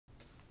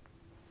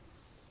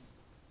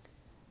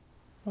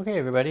Okay,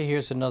 everybody,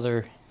 here's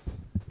another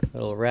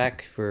little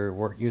rack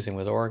for using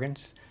with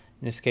organs.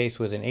 In this case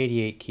with an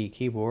 88 key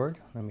keyboard.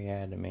 Let me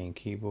add the main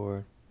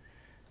keyboard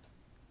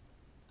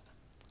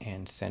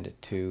and send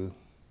it to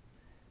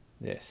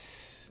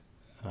this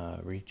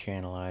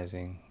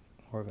re-channelizing,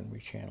 organ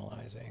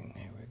re-channelizing.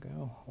 There we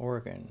go,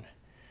 organ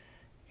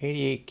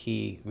 88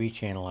 key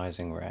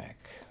re-channelizing rack.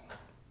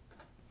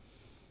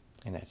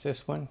 And that's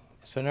this one.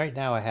 So right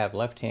now I have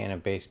left hand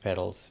and bass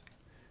pedals,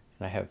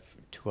 and I have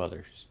two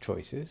other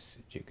choices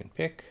that you can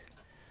pick.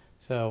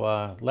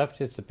 So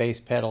left is the bass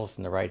pedals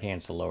and the right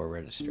hand's the lower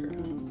register.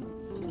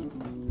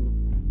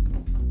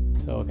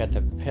 So I've got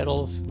the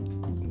pedals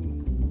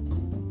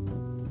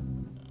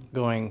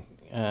going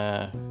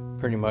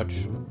pretty much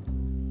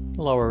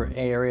lower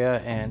area,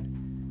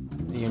 and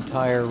the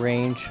entire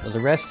range of the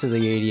rest of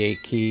the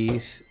 88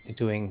 keys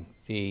doing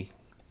the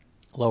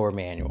lower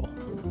manual.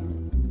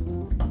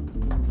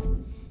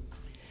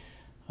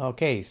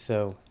 Okay,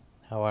 so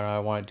how I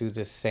want to do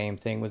the same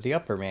thing with the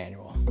upper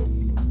manual.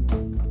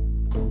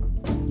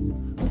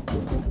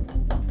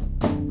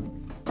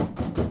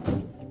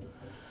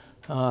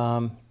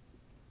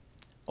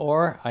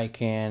 Or I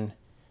can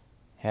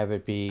have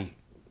it be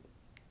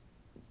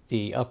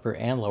the upper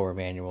and lower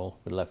manual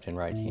with left and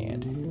right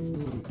hand.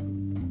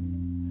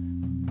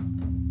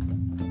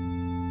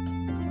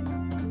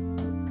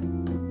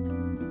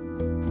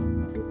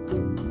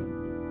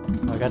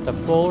 I got the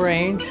full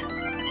range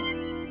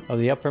of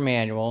the upper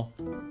manual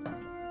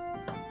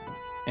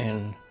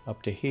and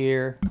up to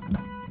here,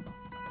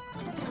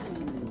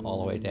 all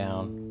the way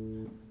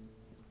down.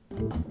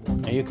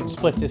 Now you can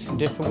split this in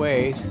different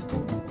ways.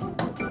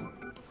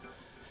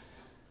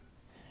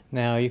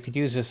 Now you could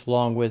use this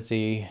along with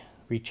the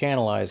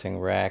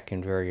re-channelizing rack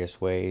in various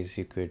ways.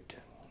 You could,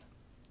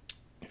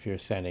 if you're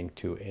sending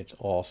to it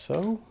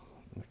also,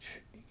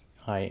 which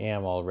I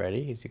am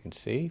already, as you can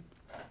see.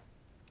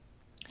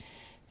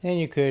 Then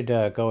you could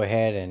go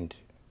ahead and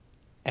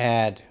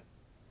add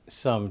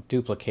some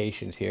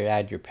duplications here.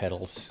 Add your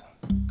pedals.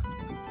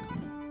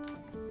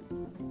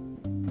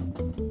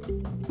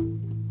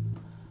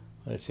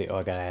 Let's see. Oh,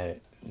 I gotta add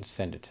it and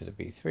send it to the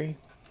B3.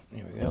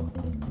 There we go.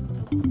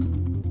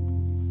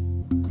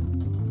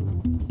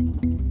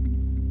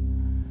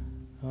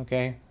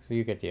 Okay, so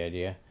you get the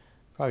idea.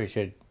 Probably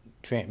should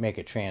make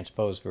a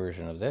transposed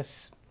version of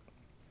this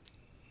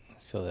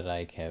so that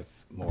I have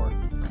more.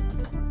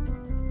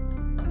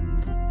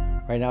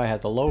 Right now I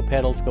have the low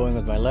pedals going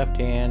with my left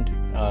hand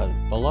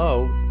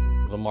below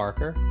the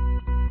marker,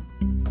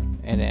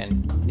 and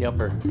then the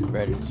upper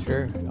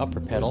register, upper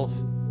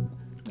pedals,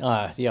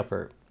 the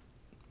upper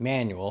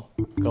manual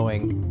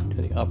going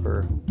to the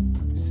upper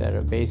set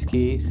of bass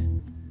keys,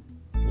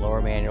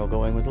 lower manual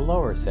going with the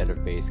lower set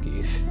of bass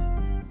keys.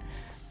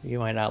 You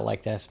might not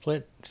like that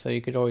split, so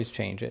you could always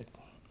change it.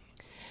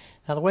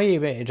 Now the way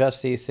you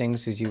adjust these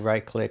things is you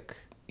right click,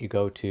 you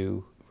go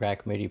to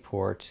rack MIDI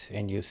ports,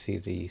 and you see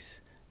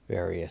these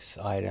various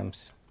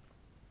items.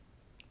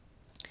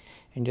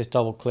 And just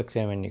double click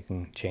them and you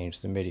can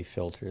change the MIDI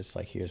filters.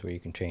 Like here's where you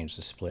can change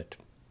the split.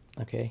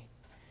 Okay,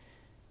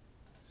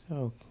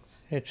 so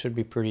it should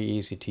be pretty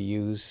easy to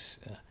use.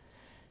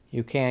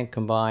 You can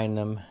combine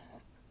them.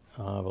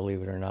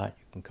 Believe it or not,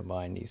 you can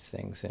combine these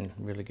things and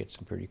really get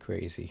some pretty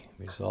crazy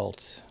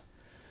results.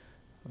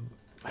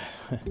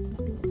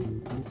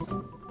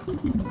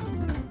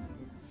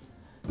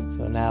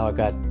 So now I've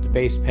got the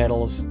bass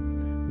pedals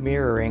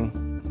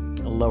mirroring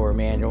the lower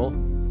manual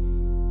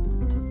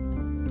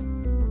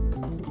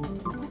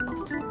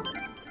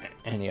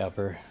and the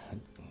upper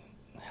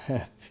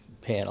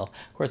panel.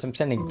 Of course, I'm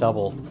sending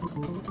double,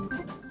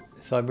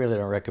 so I really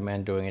don't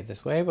recommend doing it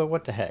this way, but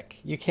what the heck,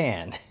 you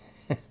can.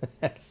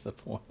 That's the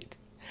point.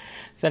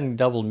 Sending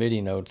double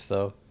MIDI notes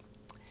though.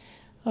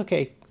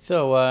 Okay,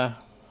 so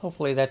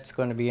hopefully that's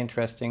going to be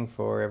interesting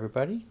for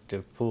everybody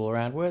to fool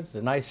around with.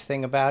 The nice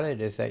thing about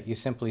it is that you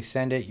simply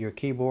send it your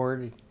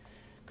keyboard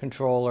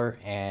controller,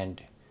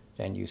 and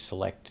then you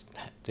select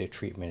the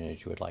treatment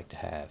as you would like to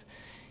have.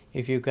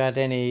 If you've got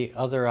any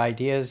other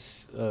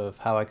ideas of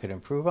how I could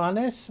improve on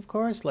this, of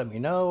course, let me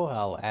know.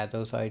 I'll add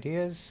those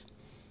ideas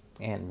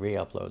and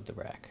re-upload the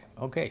rack.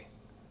 Okay,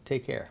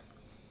 take care.